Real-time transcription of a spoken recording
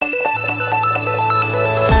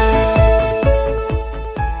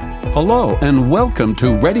Hello and welcome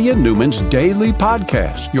to Reddy and Newman's Daily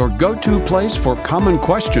Podcast, your go-to place for common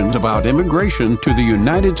questions about immigration to the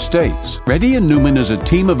United States. Reddy and Newman is a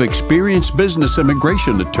team of experienced business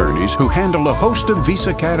immigration attorneys who handle a host of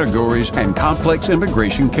visa categories and complex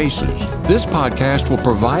immigration cases. This podcast will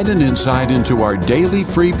provide an insight into our daily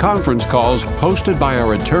free conference calls hosted by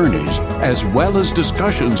our attorneys, as well as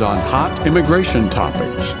discussions on hot immigration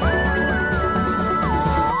topics.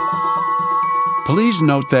 Please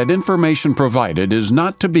note that information provided is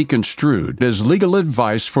not to be construed as legal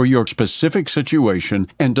advice for your specific situation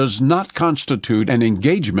and does not constitute an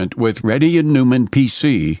engagement with Reddy and Newman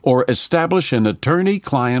PC or establish an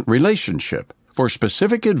attorney-client relationship. For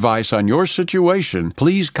specific advice on your situation,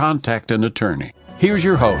 please contact an attorney. Here's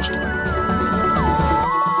your host.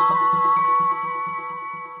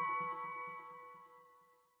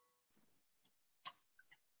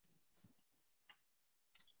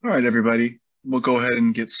 All right, everybody. We'll go ahead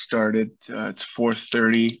and get started. It's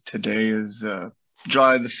 4:30. Today is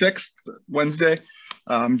July the 6th, Wednesday.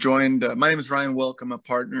 I'm joined, my name is Ryan Wilk. I'm a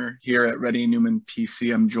partner here at Reddy and Newman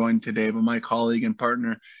PC. I'm joined today by my colleague and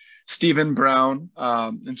partner, Stephen Brown.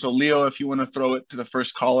 And so, Leo, if you want to throw it to the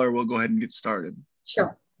first caller, we'll go ahead and get started.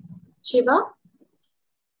 Sure. Shiva?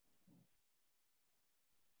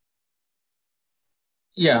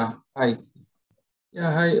 Yeah, hi.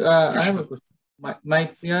 I have a question. My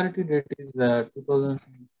priority date is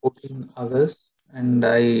 2014 August, and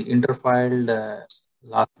I interfiled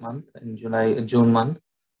last month in June month.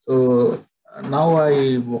 So now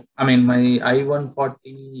my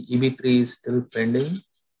I-140 EB3 is still pending.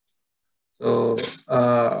 So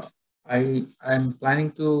I'm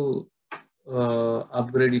planning to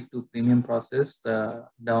upgrade it to premium process,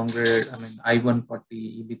 downgrade.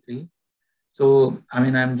 I-140 EB3. So,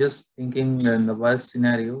 I'm just thinking in the worst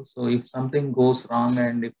scenario. So, if something goes wrong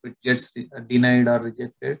and if it gets denied or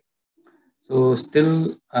rejected, so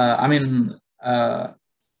still, will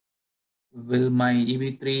my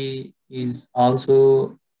EB3 is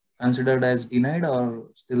also considered as denied, or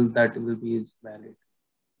still that will be valid?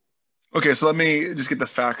 Okay, so let me just get the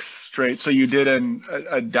facts straight. So you did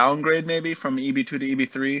a downgrade maybe from EB2 to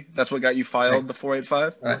EB3. That's what got you filed, right. The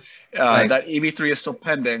 485? Right. That EB3 is still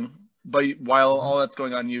pending. But while all that's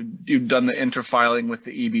going on, you've done the interfiling with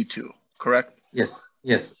the EB2, correct? Yes.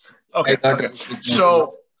 Okay. So,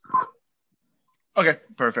 okay,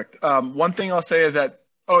 perfect. One thing I'll say is that,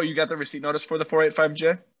 you got the receipt notice for the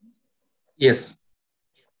 485J? Yes.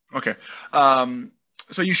 Okay.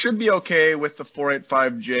 So you should be okay with the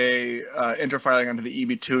 485J interfiling onto the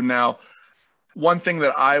EB2. Now, one thing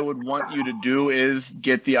that I would want you to do is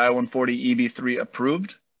get the I-140 EB3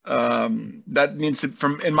 approved. That needs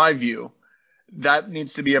to, in my view, that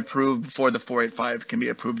needs to be approved before the 485 can be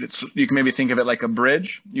approved. You can maybe think of it like a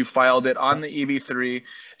bridge. You filed it on the EB3.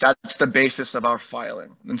 That's the basis of our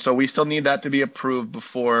filing. And so we still need that to be approved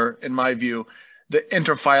before, in my view, the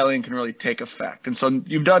interfiling can really take effect. And so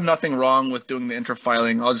you've done nothing wrong with doing the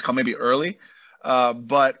interfiling. I'll just call maybe early.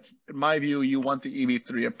 But in my view, you want the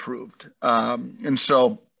EB3 approved. And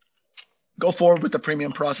so go forward with the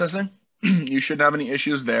premium processing. You shouldn't have any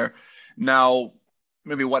issues there. Now,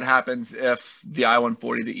 maybe what happens if the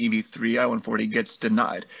I-140, the EB3 I-140 gets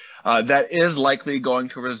denied? That is likely going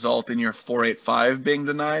to result in your 485 being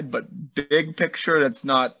denied, but big picture, that's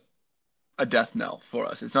not a death knell for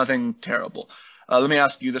us. It's nothing terrible. Let me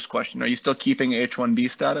ask you this question. Are you still keeping H-1B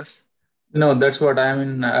status? No, that's what I'm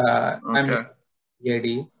in. I'm in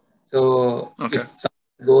EAD. So if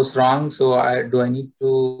something goes wrong, so do I need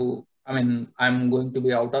to... I'm going to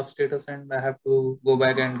be out of status and I have to go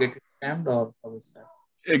back and get it stamped, or how is that?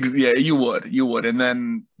 Yeah, you would. And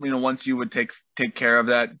then, once you would take care of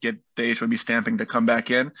that, get the H-1B stamping to come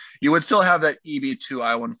back in, you would still have that EB2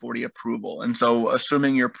 I-140 approval. And so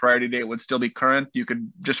assuming your priority date would still be current, you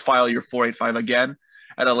could just file your 485 again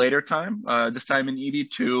at a later time, this time in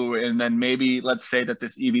EB2, and then maybe let's say that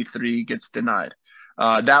this EB3 gets denied.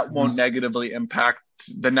 That won't negatively impact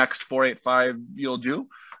the next 485 you'll do.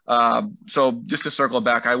 So just to circle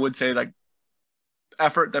back, I would say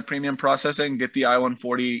effort the premium processing, get the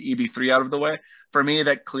I-140 EB3 out of the way. For me,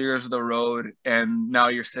 that clears the road, and now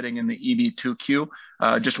you're sitting in the EB2 queue,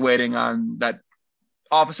 just waiting on that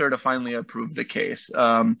officer to finally approve the case.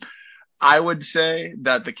 I would say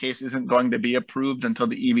that the case isn't going to be approved until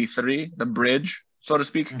the EB3, the bridge, so to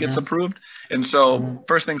speak, gets approved. And so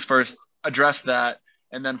first things first, address that.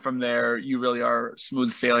 And then from there, you really are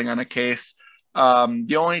smooth sailing on a case.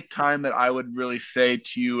 The only time that I would really say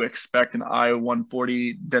to you expect an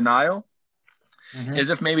I-140 denial is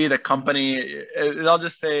if maybe the company, I'll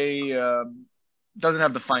just say doesn't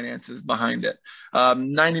have the finances behind it.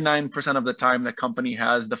 99% of the time, the company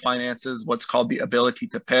has the finances, what's called the ability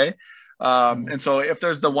to pay. And so if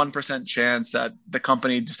there's the 1% chance that the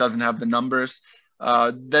company just doesn't have the numbers,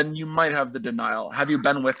 then you might have the denial. Have you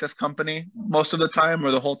been with this company most of the time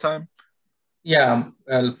or the whole time? Yeah,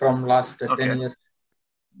 well, from last 10 years.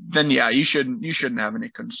 Then yeah, you shouldn't have any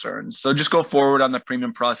concerns. So just go forward on the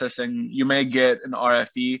premium processing. You may get an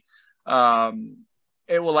RFE.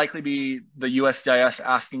 It will likely be the USCIS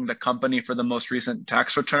asking the company for the most recent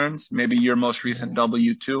tax returns, maybe your most recent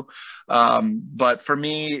W-2. But for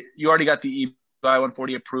me, you already got the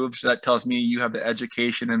I-140 approved, so that tells me you have the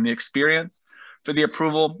education and the experience. For the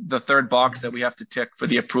approval, the third box that we have to tick for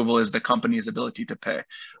the approval is the company's ability to pay.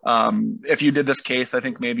 If you did this case, I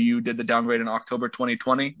think maybe you did the downgrade in October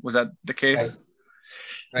 2020. Was that the case? Right.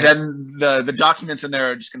 Right. Then the documents in there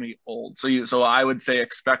are just going to be old. So I would say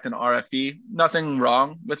expect an RFE. Nothing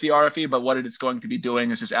wrong with the RFE, but what it's going to be doing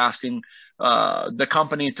is just asking the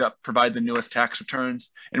company to provide the newest tax returns.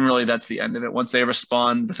 And really, that's the end of it. Once they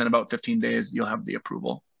respond within about 15 days, you'll have the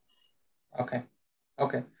approval. Okay.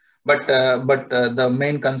 But the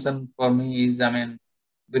main concern for me is,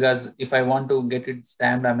 because if I want to get it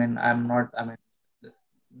stamped,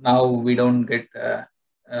 now we don't get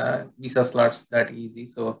visa slots that easy.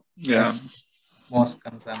 So yeah, most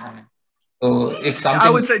concern. So if something, I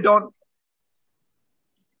would say don't.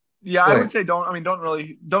 Yeah, I would say don't. Don't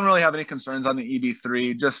really have any concerns on the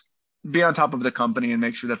EB3. Just be on top of the company and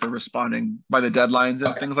make sure that they're responding by the deadlines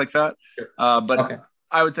and things like that. Sure. But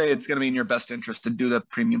I would say it's going to be in your best interest to do the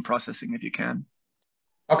premium processing if you can.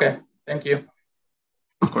 Okay, thank you.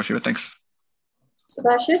 Of course, Shiva. Thanks.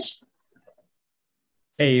 Subhashish?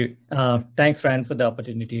 Hey, thanks, Ryan, for the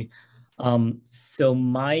opportunity. So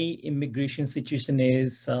my immigration situation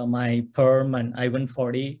is my PERM and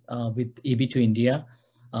I-140 with EB2 India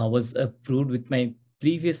was approved with my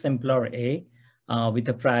previous employer A with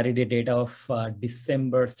a priority date of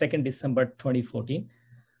 2nd December 2014.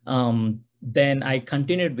 Then I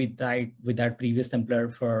continued with that previous employer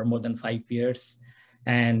for more than 5 years.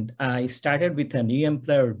 And I started with a new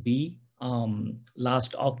employer B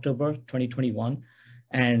last October 2021.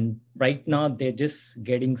 And right now they're just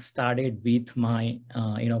getting started with my,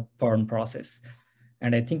 PERM process.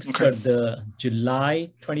 And I think for the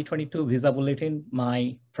July 2022 visa bulletin,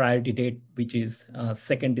 my priority date, which is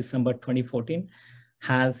 2nd December 2014,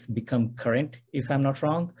 has become current, if I'm not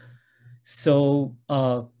wrong. So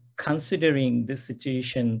considering this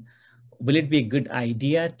situation, will it be a good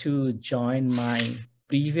idea to join my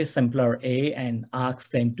previous employer A and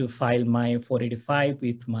ask them to file my 485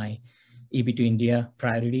 with my EB2 India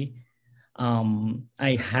priority?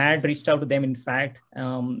 I had reached out to them, in fact,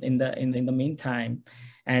 in the meantime,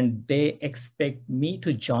 and they expect me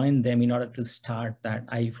to join them in order to start that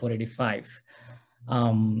I-485.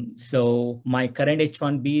 So my current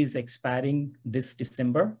H-1B is expiring this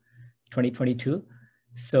December 2022.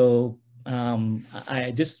 So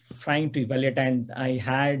I just trying to evaluate, and I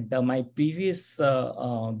had my previous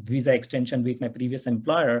visa extension with my previous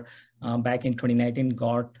employer back in 2019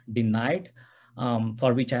 got denied,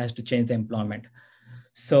 for which I had to change the employment.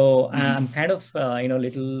 So I'm kind of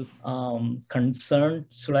little concerned.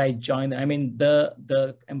 Should I join?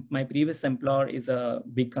 My previous employer is a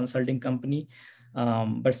big consulting company,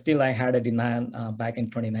 but still I had a denial back in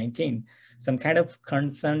 2019. So I'm kind of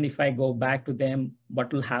concerned if I go back to them,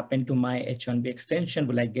 what will happen to my H-1B extension?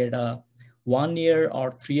 Will I get a 1 year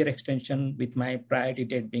or 3 year extension with my priority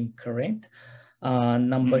date being current?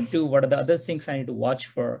 Number two, what are the other things I need to watch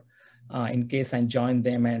for in case I join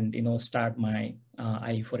them and start my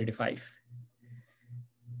I-485?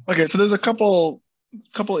 Okay, so there's a couple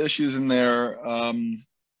issues in there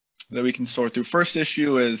that we can sort through. First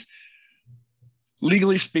issue is,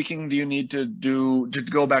 legally speaking, do you need to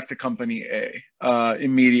go back to company A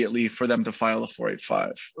immediately for them to file a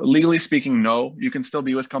 485? Legally speaking, no. You can still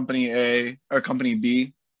be with company A or company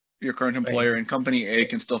B, your current employer, and company A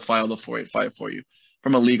can still file the 485 for you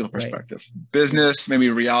from a legal perspective. Business, maybe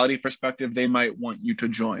reality perspective, they might want you to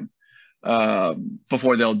join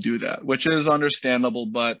before they'll do that, which is understandable,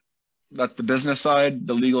 but that's the business side.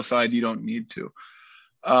 The legal side, you don't need to.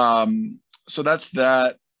 So that's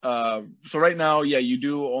that. So right now, you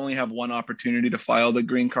do only have one opportunity to file the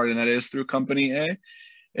green card, and that is through company A.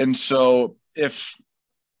 And so if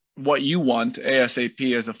what you want ASAP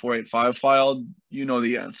is a 485 filed, you know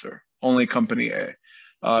the answer, only company A.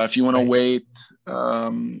 If you want to wait,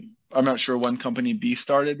 I'm not sure when company B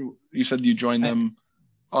started. You said you joined them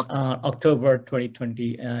October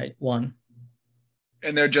 2021.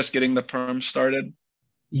 And they're just getting the perm started?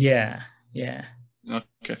 Yeah.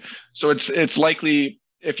 Okay. So it's likely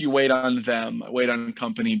if you wait on them, wait on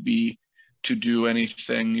company B to do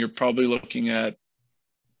anything, you're probably looking at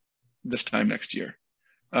this time next year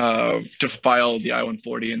to file the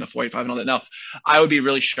I-140 and the 485 and all that. Now, I would be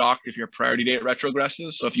really shocked if your priority date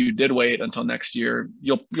retrogresses. So if you did wait until next year,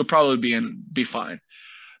 you'll probably be fine.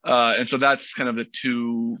 And so that's kind of the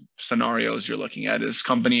two scenarios you're looking at. Is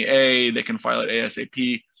company A, they can file it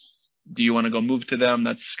ASAP. Do you want to go move to them?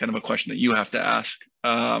 That's kind of a question that you have to ask.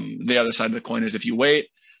 The other side of the coin is if you wait,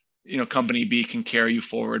 company B can carry you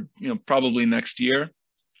forward, probably next year.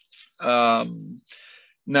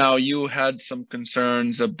 Now, you had some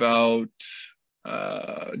concerns about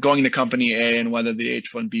going to company A and whether the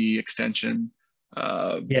H-1B extension,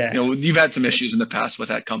 you've had some issues in the past with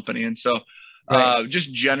that company. And so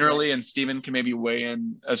just generally, and Stephen can maybe weigh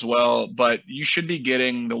in as well, but you should be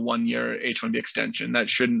getting the 1-year H-1B extension. That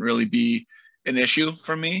shouldn't really be an issue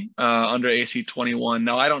for me under AC 21.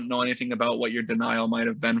 Now, I don't know anything about what your denial might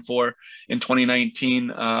have been for in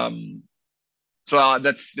 2019. So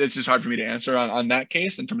it's just hard for me to answer on that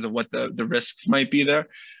case in terms of what the risks might be there.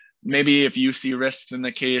 Maybe if you see risks in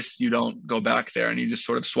the case, you don't go back there and you just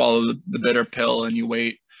sort of swallow the bitter pill and you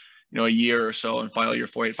wait, a year or so and file your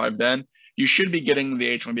 485 then. You should be getting the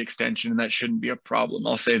H-1B extension and that shouldn't be a problem.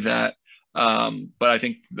 I'll say that. But I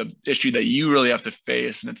think the issue that you really have to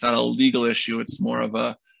face, and it's not a legal issue, it's more of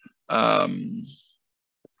a,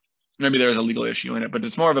 maybe there is a legal issue in it, but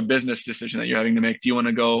it's more of a business decision that you're having to make. Do you want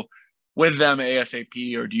to go with them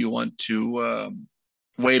ASAP, or do you want to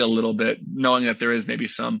wait a little bit, knowing that there is maybe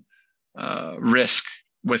some risk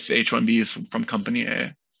with H-1Bs from company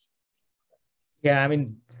A? Yeah, I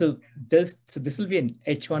mean, so this will be an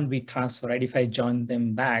H-1B transfer, right? If I join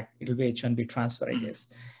them back, it'll be H-1B transfer, I guess.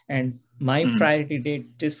 And my priority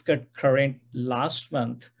date just got current last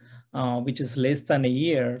month, which is less than a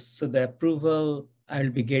year. So the approval I'll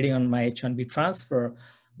be getting on my H-1B transfer,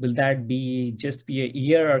 will that be just be a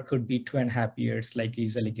year, or could be 2.5 years, like you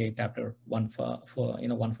usually get after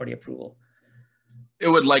 140 approval? It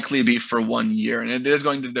would likely be for 1 year, and it is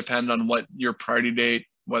going to depend on what your priority date,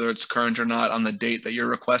 whether it's current or not, on the date that you're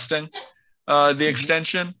requesting the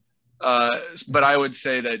extension. But I would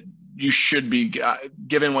say that you should be,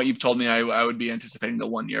 given what you've told me, I would be anticipating the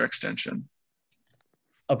 1 year extension.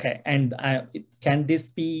 Okay, and can this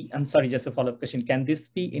be, I'm sorry, just a follow-up question. Can this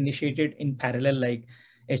be initiated in parallel, like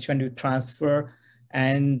H-1B transfer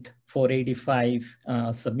and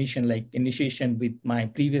 485 submission, like initiation with my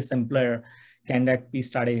previous employer? Can that be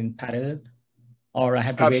started in parallel, or I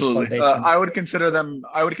have to Absolutely. wait for the H-1B? I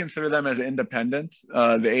would consider them as independent.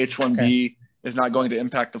 The H-1B is not going to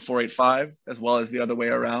impact the 485 as well as the other way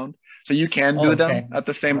around. So you can do them at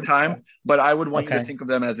the same time, but I would want you to think of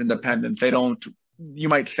them as independent. They don't, you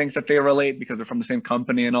might think that they relate because they're from the same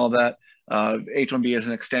company and all that. H-1B is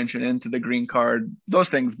an extension into the green card, those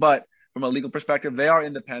things. But from a legal perspective, they are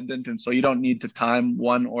independent. And so you don't need to time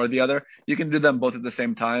one or the other. You can do them both at the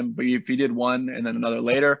same time. But if you did one and then another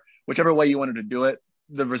later, whichever way you wanted to do it,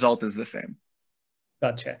 the result is the same.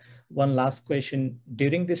 Gotcha. One last question.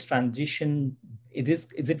 During this transition, is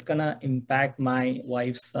it gonna impact my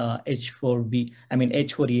wife's H-4B, I mean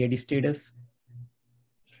H-4 EAD status?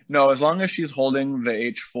 No, as long as she's holding the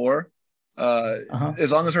H-4,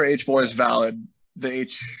 as long as her H-4 is valid, the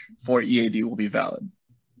H-4 EAD will be valid.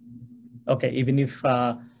 Okay, even if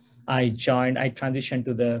I transition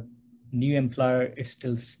to the new employer, it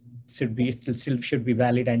still should be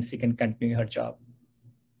valid and she can continue her job.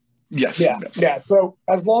 Yes. Yeah. So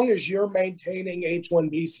as long as you're maintaining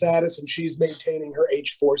H-1B status and she's maintaining her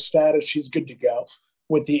H-4 status, she's good to go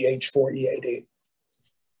with the H-4 EAD.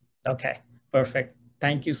 Okay, perfect.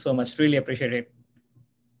 Thank you so much. Really appreciate it.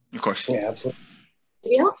 Of course. Yeah, absolutely.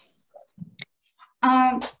 Yeah.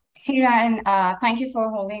 Hey, Ryan, thank you for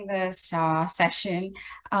holding this session.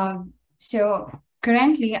 So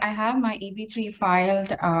currently I have my EB3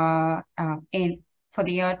 filed for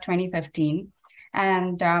the year 2015.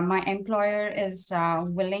 And my employer is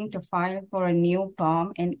willing to file for a new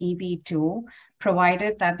perm in EB2,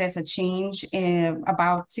 provided that there's a change in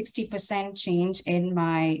about 60% change in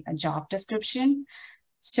my job description.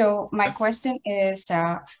 So my question is,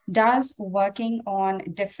 does working on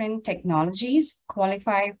different technologies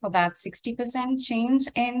qualify for that 60% change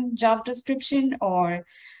in job description, or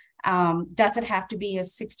does it have to be a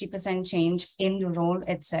 60% change in the role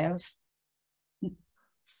itself?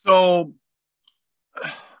 So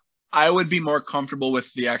I would be more comfortable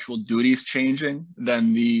with the actual duties changing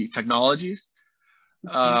than the technologies.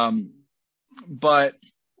 But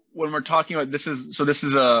when we're talking about this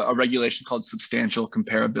is a regulation called substantial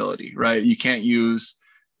comparability, right? You can't use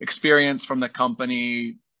experience from the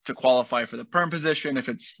company to qualify for the perm position if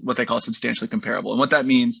it's what they call substantially comparable. And what that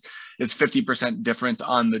means is 50% different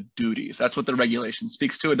on the duties. That's what the regulation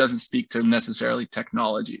speaks to. It doesn't speak to necessarily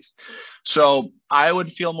technologies. So I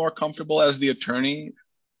would feel more comfortable as the attorney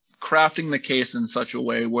crafting the case in such a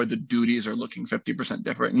way where the duties are looking 50%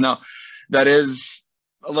 different. Now, that is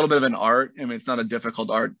a little bit of an art. I mean, it's not a difficult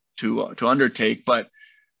art to undertake, but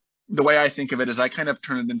the way I think of it is I kind of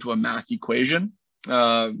turn it into a math equation.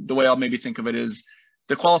 The way I'll maybe think of it is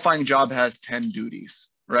the qualifying job has 10 duties,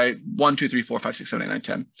 right? 1, 2, 3, 4, 5, 6, 7, 8, 9,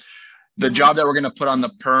 10. The job that we're going to put on the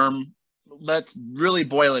perm, let's really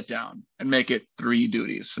boil it down and make it 3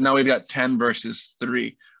 duties. So now we've got 10 versus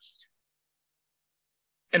 3.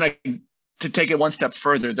 And to take it one step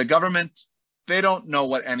further, the government, they don't know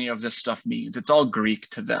what any of this stuff means. It's all Greek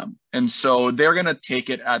to them. And so they're going to take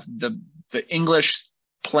it at the English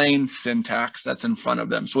plain syntax that's in front of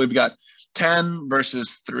them. So we've got 10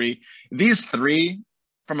 versus 3. These 3,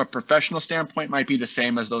 from a professional standpoint, might be the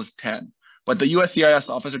same as those 10. But the USCIS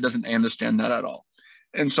officer doesn't understand that at all.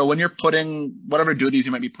 And so when you're putting whatever duties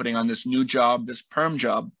you might be putting on this new job, this perm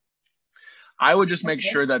job, I would just make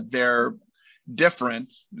sure that they're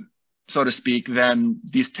different, so to speak, than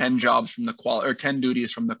these 10 jobs from the 10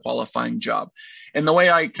 duties from the qualifying job. And the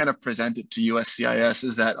way I kind of present it to USCIS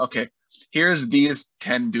is that, okay, here's these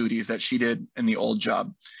 10 duties that she did in the old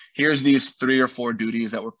job. Here's these 3 or 4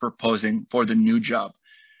 duties that we're proposing for the new job.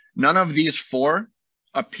 None of these 4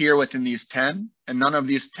 appear within these 10, and none of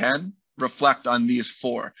these 10 reflect on these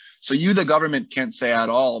 4. So you, the government, can't say at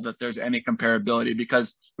all that there's any comparability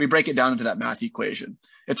because we break it down into that math equation.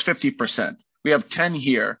 It's 50%. We have 10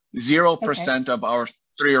 here, 0% of our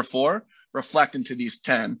 3 or 4 reflect into these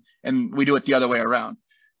 10, and we do it the other way around.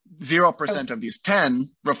 0% of these 10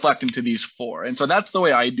 reflect into these 4. And so that's the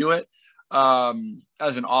way I do it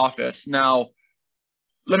as an office. Now,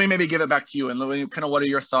 let me maybe give it back to you and kind of what are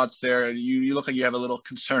your thoughts there? You look like you have a little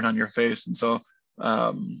concern on your face. And so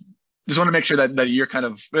just want to make sure that you're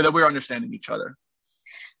that we're understanding each other.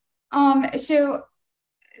 I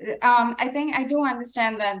think I do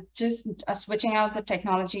understand that just switching out the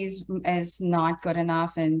technologies is not good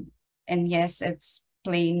enough. And yes, it's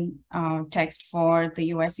plain text for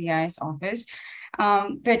the USCIS office.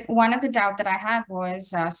 But one of the doubt that I had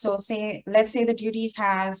was, let's say the duties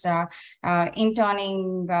has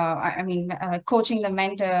interning, coaching the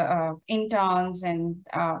mentor interns, and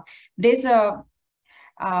there's a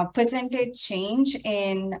percentage change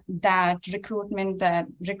in that recruitment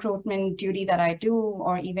duty that I do,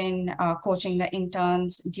 or even coaching the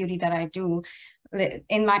interns duty that I do.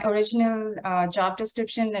 In my original job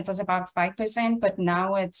description, it was about 5%, but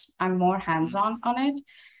now I'm more hands-on on it.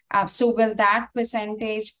 So will that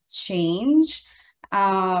percentage change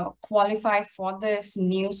qualify for this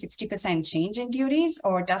new 60% change in duties,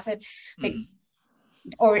 or does it?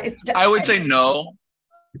 I would say no.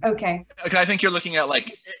 Okay. I think you're looking at,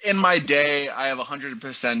 like, in my day, I have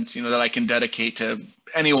 100%, that I can dedicate to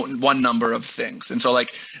any one number of things. And so,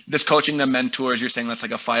 like, this coaching the mentors, you're saying that's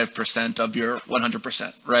like a 5% of your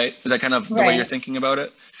 100%, right? Is that kind of the way you're thinking about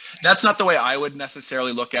it? That's not the way I would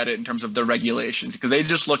necessarily look at it in terms of the regulations, because they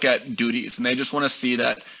just look at duties and they just want to see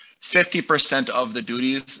that 50% of the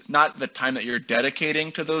duties, not the time that you're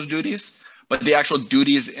dedicating to those duties, but the actual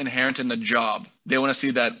duties inherent in the job. They want to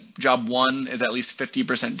see that job 1 is at least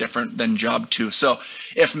 50% different than job 2. So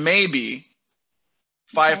if maybe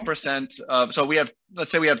 5% of, so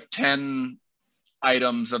let's say we have 10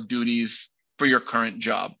 items of duties for your current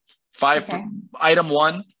job. Item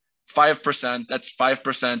 1, 5%, that's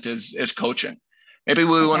 5% is coaching. Maybe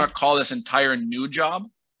we want to call this entire new job,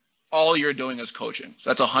 all you're doing is coaching. So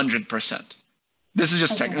that's 100%. This is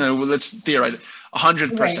just let's theorize it,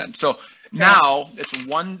 100%. Right. So now it's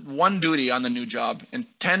one duty on the new job and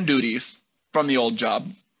 10 duties from the old job,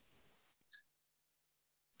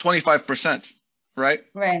 25%, right?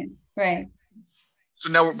 Right. So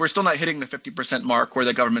now we're still not hitting the 50% mark where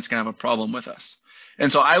the government's gonna have a problem with us. And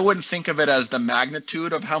so I wouldn't think of it as the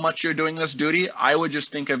magnitude of how much you're doing this duty. I would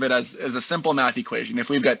just think of it as a simple math equation. If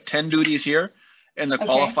we've got 10 duties here in the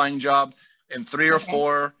qualifying job and 3 or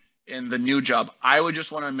 4 in the new job, I would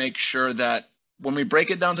just want to make sure that when we break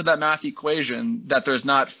it down to that math equation, that there's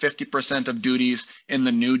not 50% of duties in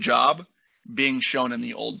the new job being shown in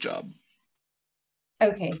the old job.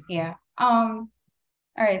 Okay, yeah. All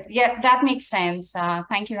right, yeah, that makes sense.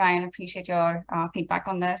 Thank you, Ryan. Appreciate your feedback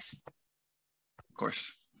on this. Of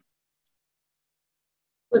course.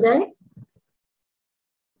 Uday?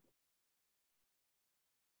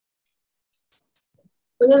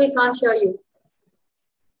 Uday, we can't hear you.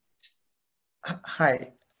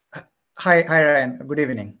 Hi, Ryan. Good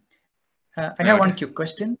evening. I have one quick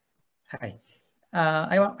question. Hi.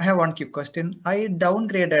 I have one quick question. I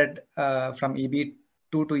downgraded from EB2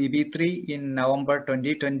 to EB3 in November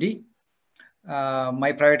 2020.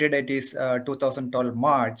 My priority date is 2012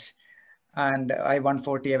 March, and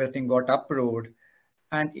I-140 everything got approved.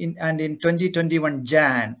 And in 2021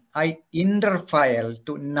 Jan, I interfiled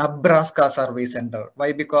to Nebraska Service Center.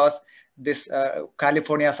 Why? Because this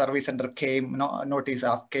California Service Center notice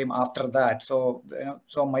came after that. So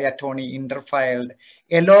so my attorney interfiled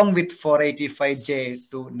along with 485J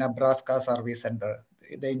to Nebraska Service Center.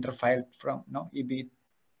 They interfiled from EB1,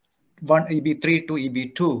 EB3 to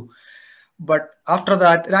EB2. But after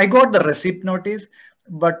that, I got the receipt notice.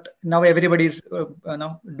 But now everybody is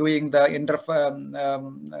doing the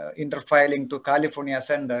interfiling to California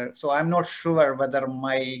Center. So I'm not sure whether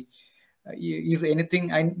my is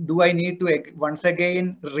anything. Do I need to once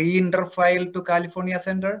again re-interfile to California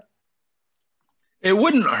Center? It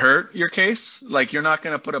wouldn't hurt your case. Like, you're not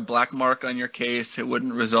going to put a black mark on your case. It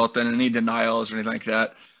wouldn't result in any denials or anything like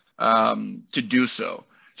that to do so.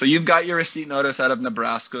 So you've got your receipt notice out of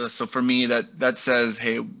Nebraska. So for me, that says,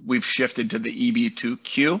 hey, we've shifted to the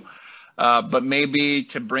EB2Q. But maybe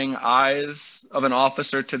to bring eyes of an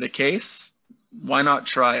officer to the case, why not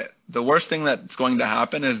try it? The worst thing that's going to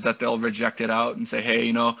happen is that they'll reject it out and say, hey,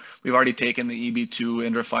 we've already taken the EB2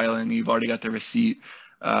 interfiling. You've already got the receipt.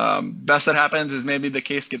 Best that happens is maybe the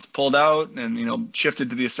case gets pulled out and shifted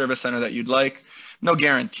to the service center that you'd like. No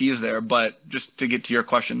guarantees there, but just to get to your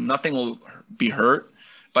question, nothing will be hurt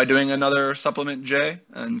by doing another supplement J,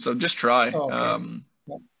 and so just try. Okay.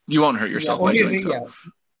 You won't hurt yourself by doing so. Yeah.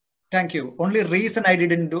 Thank you. Only reason I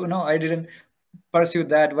didn't pursue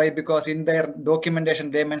that way, because in their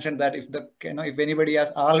documentation they mentioned that if if anybody has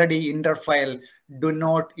already interfiled, do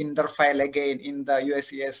not interfile again in the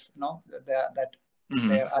USCIS.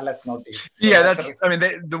 Their alert notice. So yeah,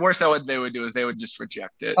 the worst that they would do is they would just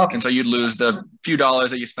reject it, and so you'd lose the few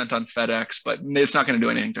dollars that you spent on FedEx, but it's not going to do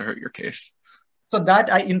anything to hurt your case. So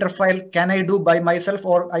that I interfile, can I do by myself,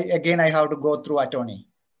 or I have to go through attorney?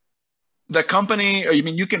 The company,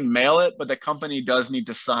 you can mail it, but the company does need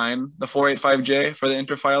to sign the 485J for the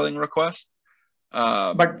interfiling request.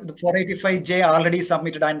 But the 485J already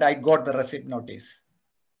submitted and I got the receipt notice.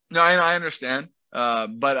 No, I understand.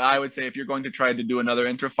 But I would say if you're going to try to do another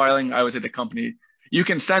interfiling, I would say the company, you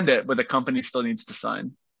can send it, but the company still needs to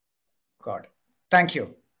sign. Got it. Thank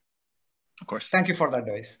you. Of course. Thank you for that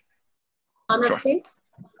advice. Sure.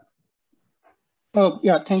 Oh,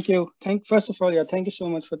 yeah, thank you. First of all, thank you so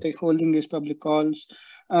much for holding these public calls.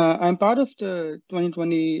 I'm part of the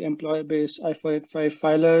 2020 employer base I-485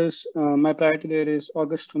 filers. My priority date is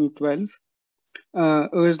August 2012.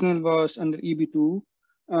 Original was under EB2.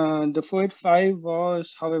 The 485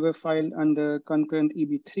 was, however, filed under concurrent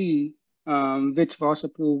EB3, which was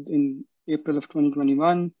approved in April of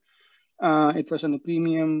 2021. It was on a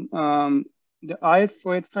premium. The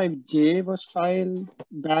I-485J was filed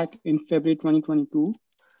back in February 2022.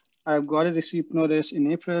 I've got a receipt notice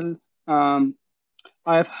in April. What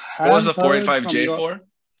was the 485J for?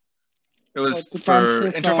 It was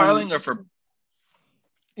for interfiling or for?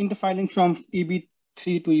 Interfiling from EB3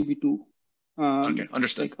 to EB2. Okay,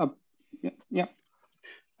 understood. Yeah.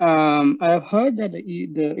 I have heard that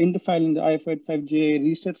the interfiling the I-485J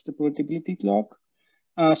resets the portability clock.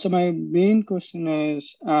 So my main question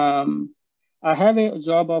is, I have a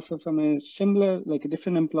job offer from a similar, like a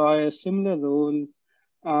different employer, similar role,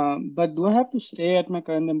 but do I have to stay at my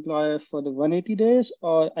current employer for the 180 days,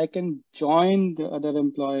 or I can join the other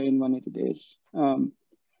employer in 180 days?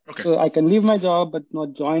 Okay. So I can leave my job, but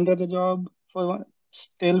not join the other job for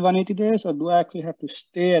still 180 days, or do I actually have to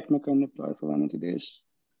stay at my current employer for 180 days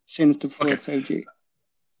since the 485J?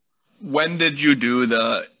 When did you do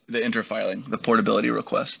the interfiling, the portability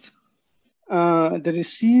request? The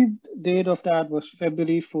received date of that was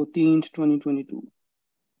February 14th, 2022.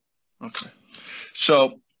 Okay.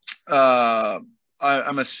 So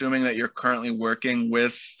I'm assuming that you're currently working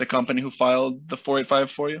with the company who filed the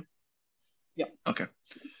 485 for you? Yeah. Okay.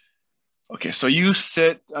 Okay, so you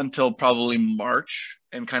sit until probably March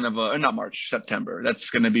and kind of not March, September. That's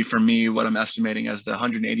going to be for me what I'm estimating as the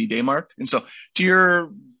 180-day mark. And so to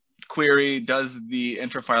your query, does the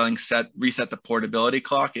interfiling reset the portability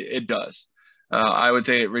clock? It does. I would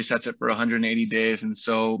say it resets it for 180 days. And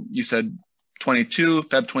so you said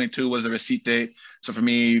Feb 22 was the receipt date. So for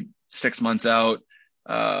me, 6 months out.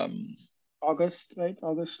 August, right?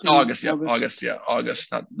 August. August.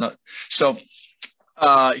 Not. So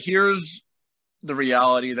here's the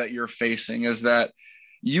reality that you're facing is that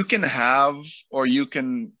you can have, or you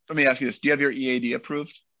can, let me ask you this. Do you have your EAD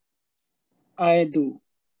approved? I do.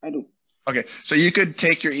 Okay. So you could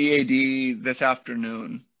take your EAD this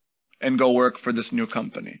afternoon and go work for this new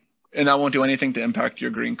company. And that won't do anything to impact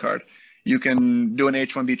your green card. You can do an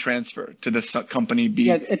H-1B transfer to this company B,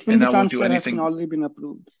 Yeah, and that won't do transfer anything. has already been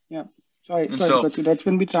approved. Yeah. Sorry, So,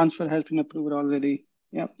 H-1B transfer has been approved already.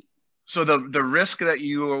 Yeah. So the risk that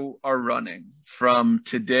you are running from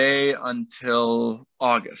today until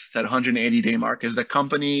August, that 180-day mark, is the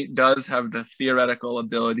company does have the theoretical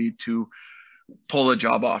ability to pull a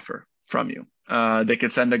job offer from you. They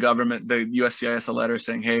could send the USCIS a letter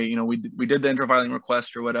saying, hey, you know, we did the interfiling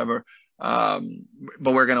request or whatever,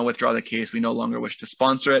 but we're going to withdraw the case. We no longer wish to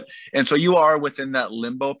sponsor it. And so you are within that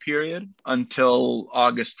limbo period until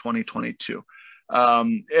August 2022.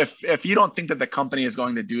 If you don't think that the company is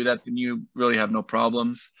going to do that, then you really have no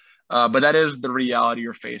problems. But that is the reality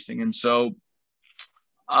you're facing. And so,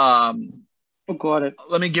 got it.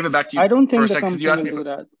 Let me give it back to you. I don't think the second, company will do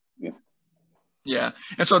that. Yeah. Yeah.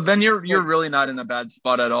 And so then you're really not in a bad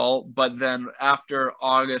spot at all. But then after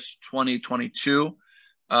August 2022,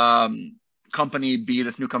 company B,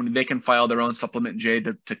 this new company, they can file their own supplement J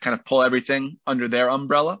to kind of pull everything under their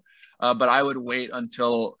umbrella. But I would wait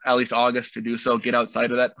until at least August to do so, get outside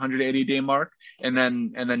of that 180-day mark, and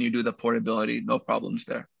then you do the portability, no problems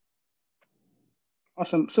there.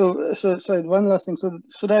 Awesome. So sorry, one last thing. So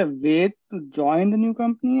should I wait to join the new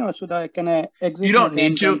company, or can I exit? You don't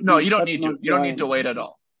need to. No, you don't need to. You don't need to wait at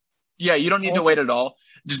all. Yeah, you don't need to wait at all.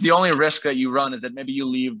 Just the only risk that you run is that maybe you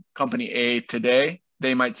leave company A today.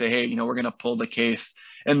 They might say, hey, you know, we're going to pull the case.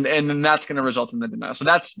 And then that's going to result in the denial. So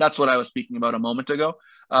that's what I was speaking about a moment ago.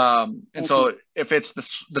 So if it's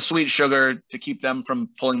the sweet sugar to keep them from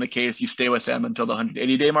pulling the case, you stay with them until the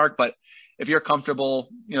 180-day mark. But if you're comfortable,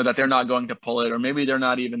 you know, that they're not going to pull it, or maybe they're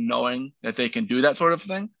not even knowing that they can do that sort of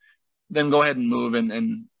thing, then go ahead and move.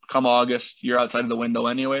 And come August, you're outside of the window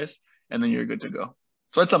anyways, and then you're good to go.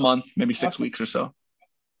 So it's a month, maybe 6 weeks or so.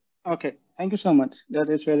 Okay. Thank you so much. That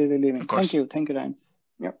is very relieving. Thank you. Thank you, Ryan.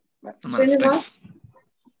 Yep. Srinivas?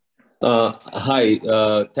 Hi.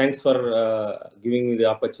 Thanks for giving me the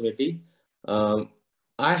opportunity.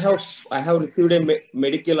 I have received a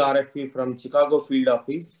medical RFP from Chicago field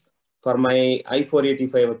office for my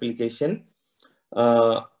I-485 application.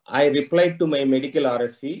 I replied to my medical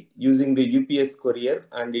RFP using the UPS courier,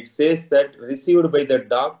 and it says that received by the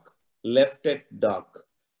dock, left at dock.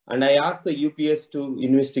 And I asked the UPS to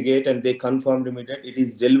investigate, and they confirmed me that it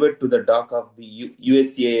is delivered to the dock of the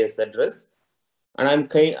USCIS address. And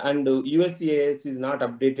USCIS is not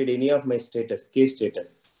updated any of my case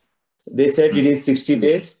status. They said it is 60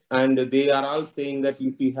 days, and they are all saying that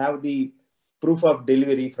if you have the proof of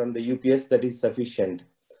delivery from the UPS, that is sufficient.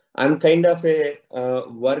 I'm kind of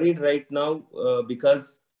worried right now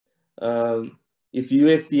because if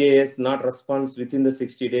USCIS not responds within the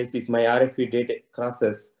 60 days, if my RFP date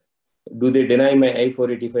crosses, do they deny my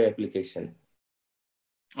I-485 application?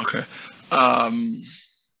 Okay.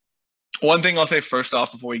 One thing I'll say first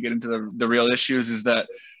off before we get into the real issues is that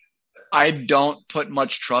I don't put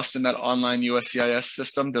much trust in that online USCIS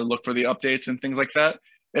system to look for the updates and things like that,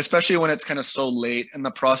 especially when it's kind of so late in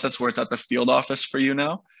the process where it's at the field office for you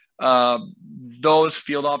now. Those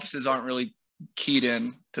field offices aren't really keyed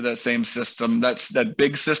in to that same system. That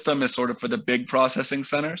big system is sort of for the big processing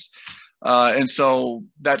centers. And so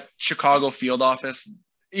that Chicago field office,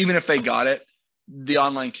 even if they got it, the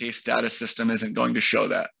online case status system isn't going to show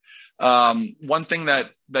that. One thing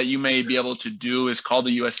that you may be able to do is call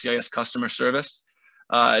the USCIS customer service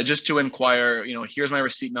just to inquire, you know, here's my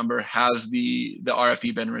receipt number. Has the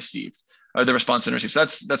RFE been received, or the response been received? So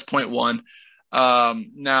that's point one.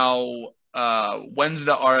 Now, when's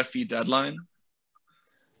the RFE deadline?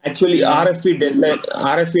 Actually,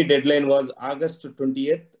 RFE deadline was August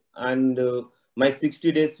 20th, and my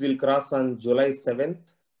 60 days will cross on July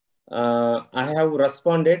 7th. I have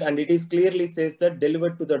responded, and it is clearly says that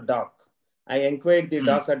delivered to the dock. I inquired the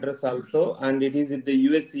dock address also, and it is at the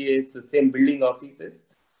USCIS same building offices.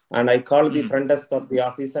 And I called the front desk of the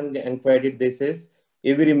office and inquired it. They says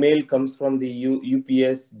every mail comes from the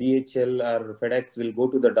UPS, DHL, or FedEx will go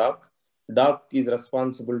to the dock. Dock is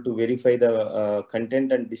responsible to verify the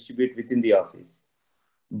content and distribute within the office.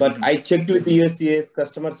 But I checked with the USCIS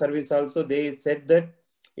customer service also. They said that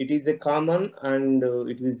it is a common and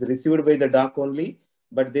it is received by the dock only,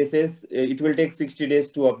 but they says it will take 60 days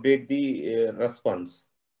to update the response.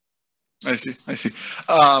 I see.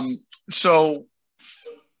 So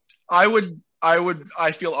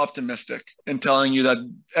I feel optimistic in telling you that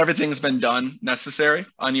everything's been done necessary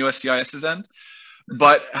on USCIS's end,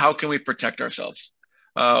 but how can we protect ourselves?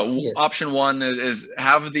 Yes. Option one is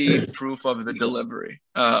have the proof of the delivery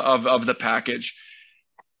of the package.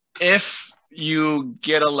 If you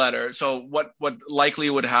get a letter, so what likely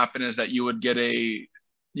would happen is that you would get a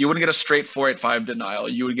You wouldn't get a straight 485 denial.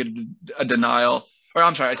 You would get a denial, or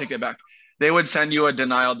I'm sorry, I take that back. They would send you a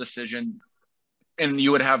denial decision, and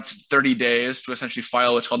you would have 30 days to essentially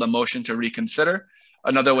file what's called a motion to reconsider.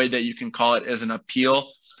 Another way that you can call it is an appeal.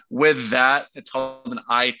 With that, it's called an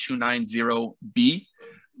I-290B.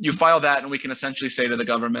 You file that, and we can essentially say to the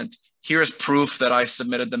government, here's proof that I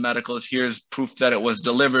submitted the medicals. Here's proof that it was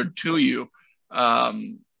delivered to you.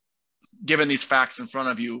 Given these facts in front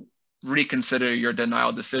of you, reconsider your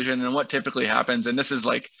denial decision. And what typically happens, and this is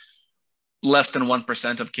like less than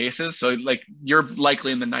 1% of cases. So like you're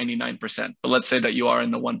likely in the 99%, but let's say that you are in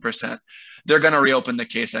the 1%. They're going to reopen the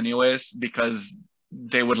case anyways, because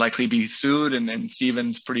they would likely be sued. And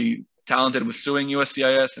Steven's pretty talented with suing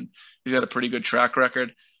USCIS, and he's got a pretty good track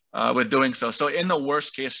record with doing so. So in the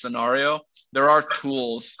worst case scenario, there are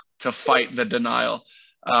tools to fight the denial.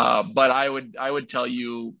 But I would tell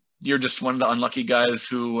you, you're just one of the unlucky guys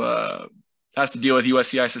who has to deal with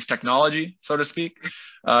USCIS's technology, so to speak.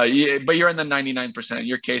 But you're in the 99%.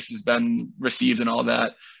 Your case has been received and all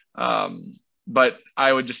that. But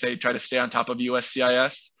I would just say try to stay on top of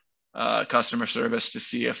USCIS customer service to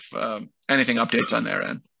see if anything updates on their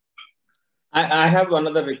end. I have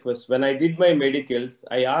another request. When I did my medicals,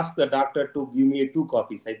 I asked the doctor to give me 2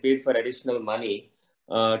 copies. I paid for additional money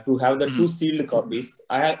to have the 2 sealed copies.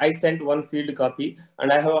 I sent 1 sealed copy,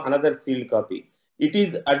 and I have another sealed copy. It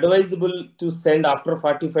is advisable to send after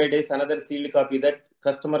 45 days another sealed copy. That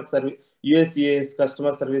customer service, USCIS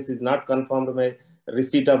customer service is not confirmed my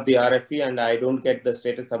receipt of the RFE, and I don't get the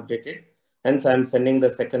status updated. Hence, I'm sending the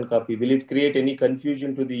second copy. Will it create any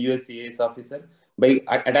confusion to the USCIS officer by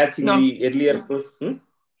attaching the earlier proof?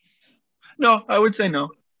 No, I would say no.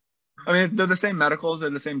 I mean, they're the same medicals, they're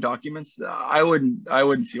the same documents. I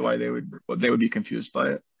wouldn't see why they would be confused by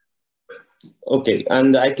it. Okay,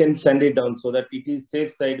 and I can send it down so that it is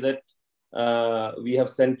safe side that we have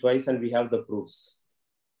sent twice and we have the proofs.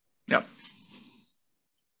 Yeah.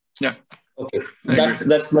 Yeah. Okay,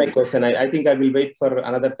 that's my question. I think I will wait for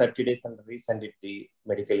another 30 days and resend it the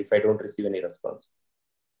medical if I don't receive any response.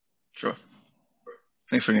 Sure.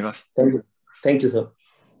 Thanks, Srinivas. Thank you. Thank you, sir.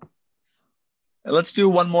 Let's do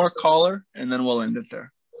one more caller and then we'll end it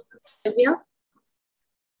there. Divya?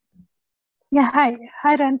 Yeah, hi.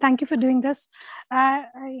 Hi, Ren. Thank you for doing this.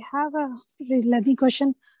 I have a really lengthy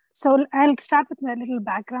question. So I'll start with my little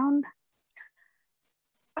background.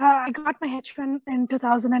 I got my H1 in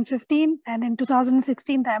 2015, and in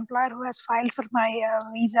 2016, the employer who has filed for my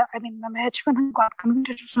visa, my H1 got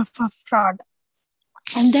convicted for fraud.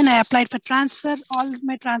 And then I applied for transfer. All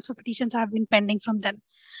my transfer petitions have been pending from then.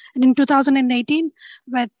 And in 2018,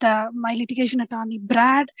 with my litigation attorney,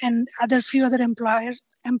 Brad, and few other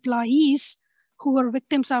employees who were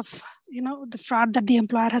victims of the fraud that the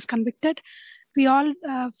employer has convicted, we all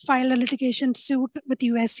filed a litigation suit with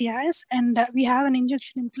USCIS, and we have an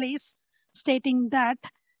injunction in place stating that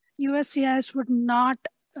USCIS would not,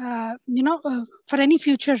 for any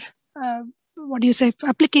future,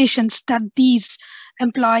 applications that these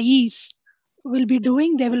employees will be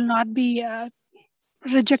doing, they will not be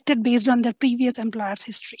rejected based on their previous employer's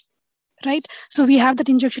history, right? So we have that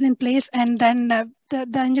injunction in place, and then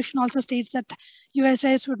the injunction also states that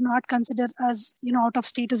USCIS would not consider us, out of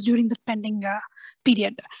status during the pending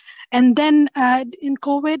period. And then in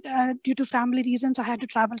COVID, due to family reasons, I had to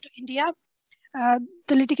travel to India.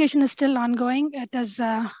 The litigation is still ongoing. It is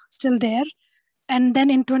still there. And then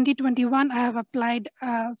in 2021, I have applied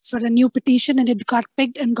for a new petition, and it got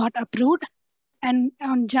picked and got approved. And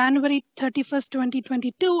on January 31st,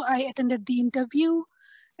 2022, I attended the interview,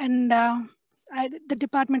 and the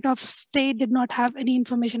Department of State did not have any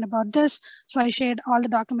information about this. So I shared all the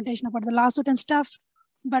documentation about the lawsuit and stuff,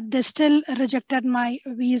 but they still rejected my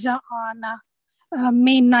visa on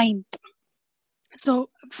May 9th. So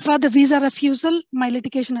for the visa refusal, my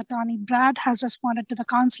litigation attorney, Brad, has responded to the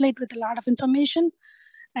consulate with a lot of information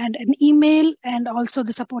and an email and also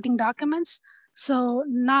the supporting documents. So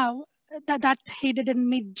now that he did in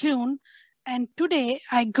mid-June, and today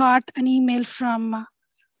I got an email from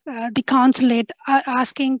the consulate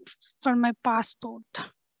asking for my passport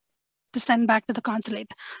to send back to the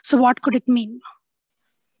consulate. So what could it mean?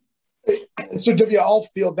 So Divya, I'll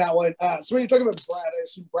field that one. So when you're talking about Brad, I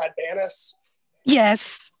assume Brad Banas?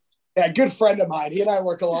 Yes. Yeah, good friend of mine. He and I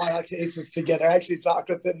work a lot of cases together. I actually talked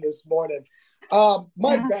with him this morning.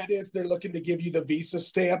 My bet is they're looking to give you the visa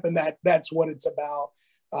stamp, and that's what it's about.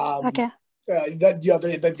 Okay.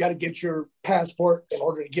 They've got to get your passport in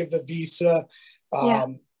order to give the visa.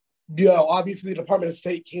 Obviously, the Department of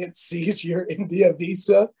State can't seize your India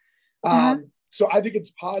visa. So I think it's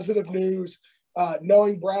positive news.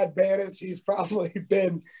 Knowing Brad Banas, he's probably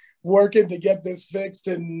been working to get this fixed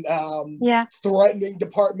and threatening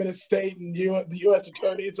Department of State and the U.S.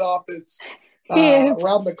 Attorney's Office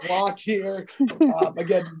around the clock here.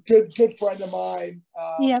 Again, good friend of mine.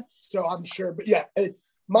 So I'm sure, but yeah,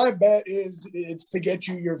 my bet is it's to get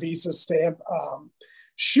you your visa stamp.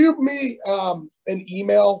 Shoot me an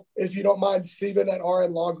email if you don't mind, Stephen at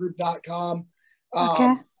rnlawgroup.com.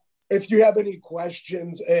 If you have any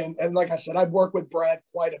questions, and like I said, I've worked with Brad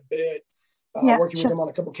quite a bit, working with him on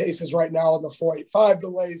a couple cases right now on the 485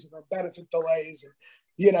 delays and the benefit delays. And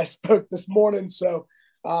he and I spoke this morning, so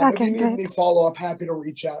if you need any follow-up, happy to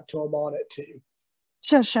reach out to him on it too.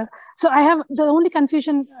 Sure. So I have the only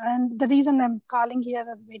confusion, and the reason I'm calling here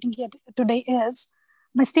and waiting here today is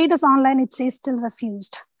my status online, it says still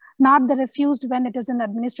refused. Not the refused when it is in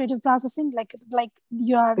administrative processing, like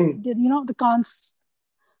your, the cons.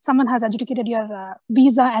 Someone has adjudicated your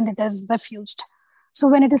visa and it is refused. So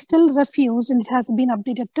when it is still refused and it has been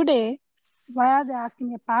updated today, why are they asking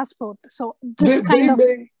me a passport? So this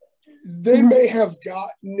they may have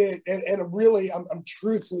gotten it, and really, I'm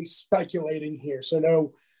truthfully speculating here, so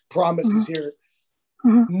no promises here.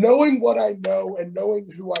 Knowing what I know and knowing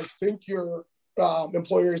who I think your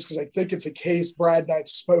employer is, because I think it's a case Brad and I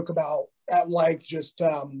spoke about at length just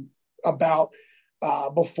about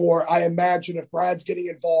before. I imagine if Brad's getting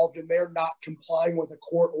involved and they're not complying with a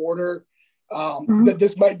court order, that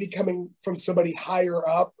this might be coming from somebody higher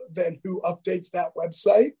up than who updates that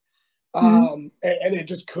website. And it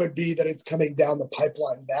just could be that it's coming down the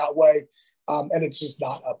pipeline that way, and it's just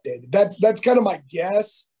not updated. That's kind of my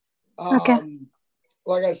guess.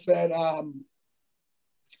 Like I said,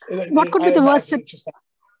 what could be the worst?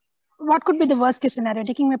 What could be the worst case scenario?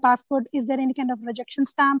 Taking my passport, is there any kind of rejection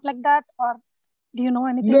stamp like that, or do you know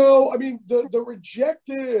anything? No, I mean the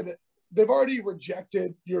rejected. They've already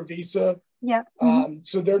rejected your visa.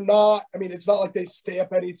 So they're not. I mean, it's not like they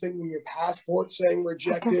stamp anything in your passport saying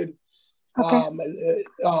rejected.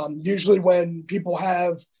 Usually when people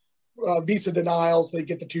have visa denials, they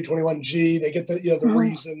get the 221G, they get the the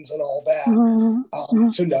reasons and all that.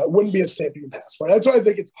 So no, it wouldn't be a stamp in your passport. That's why I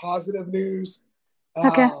think it's positive news.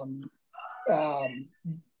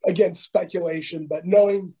 Again, speculation, but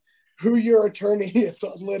knowing who your attorney is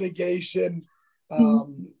on litigation,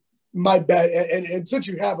 my bet, and since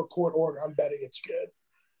you have a court order, I'm betting it's good.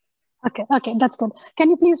 Okay, that's good. Can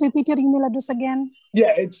you please repeat your email address again?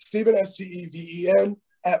 Yeah, it's Stephen, STEVEN,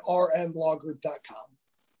 at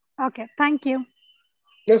rnlawgroup.com. Okay, thank you.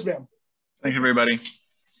 Yes, ma'am. Thank you, everybody.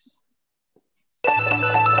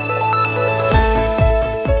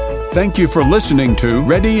 Thank you for listening to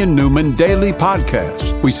Reddy and Newman Daily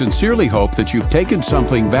Podcast. We sincerely hope that you've taken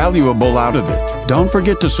something valuable out of it. Don't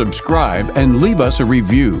forget to subscribe and leave us a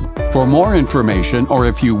review. For more information, or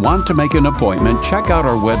if you want to make an appointment, check out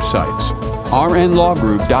our websites,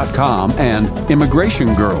 rnlawgroup.com and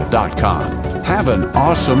immigrationgirl.com. Have an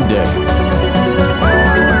awesome day.